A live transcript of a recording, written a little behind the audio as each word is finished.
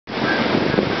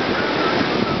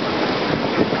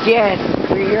Yes,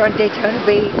 we're here on Daytona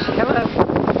Beach. Hello.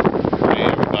 Hey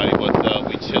everybody, what's up?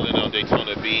 We chilling on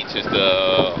Daytona Beach. It's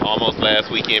the almost last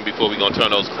weekend before we're gonna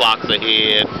turn those clocks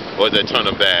ahead, or is that turn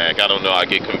them back? I don't know. I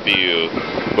get confused.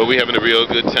 But we're having a real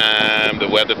good time.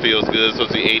 The weather feels good. So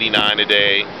it's 89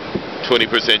 today.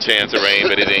 20% chance of rain,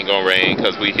 but it ain't gonna rain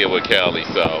because we here with Kelly.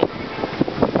 So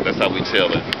that's how we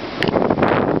chilling.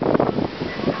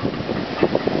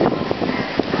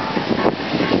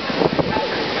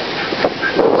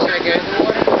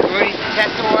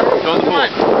 Test the water? Go to the pool. Come on,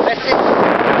 that's it.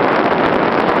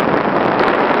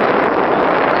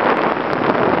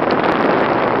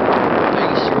 Are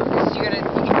you sure? Because you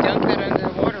can dunk that under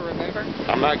the water, remember?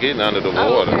 I'm not getting under the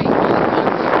water. Okay.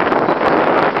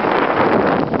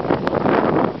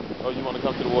 Oh, you want to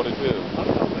come to the water too?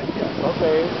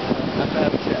 Okay. Let's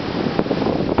have a check.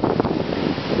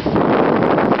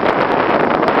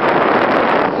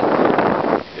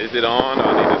 Is it on or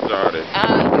I need to start it?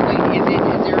 Wait,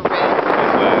 is there a red?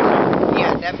 It's flashing.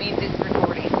 Yeah, that means it's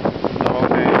recording. Oh,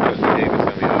 okay. Because you gave it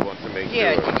to me. I want to make sure.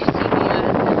 Yeah,